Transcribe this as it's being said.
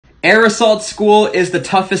Air Assault School is the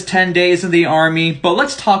toughest 10 days in the Army, but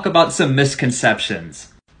let's talk about some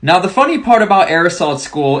misconceptions. Now, the funny part about Air Assault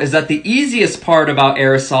School is that the easiest part about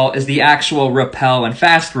Air Assault is the actual rappel and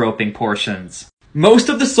fast roping portions. Most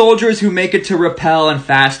of the soldiers who make it to rappel and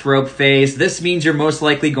fast rope phase, this means you're most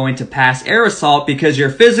likely going to pass Air Assault because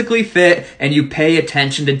you're physically fit and you pay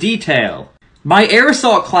attention to detail. My Air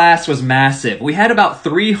Assault class was massive. We had about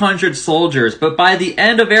 300 soldiers, but by the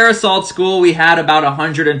end of Air Assault School, we had about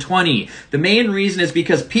 120. The main reason is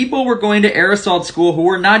because people were going to Air Assault School who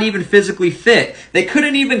were not even physically fit. They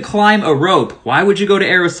couldn't even climb a rope. Why would you go to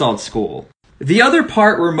Air Assault School? The other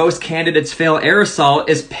part where most candidates fail Air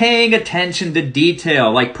Assault is paying attention to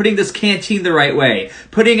detail, like putting this canteen the right way,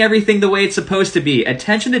 putting everything the way it's supposed to be.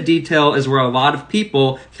 Attention to detail is where a lot of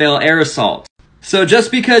people fail Air Assault. So just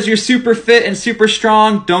because you're super fit and super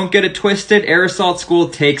strong, don't get it twisted. Air Assault School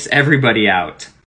takes everybody out.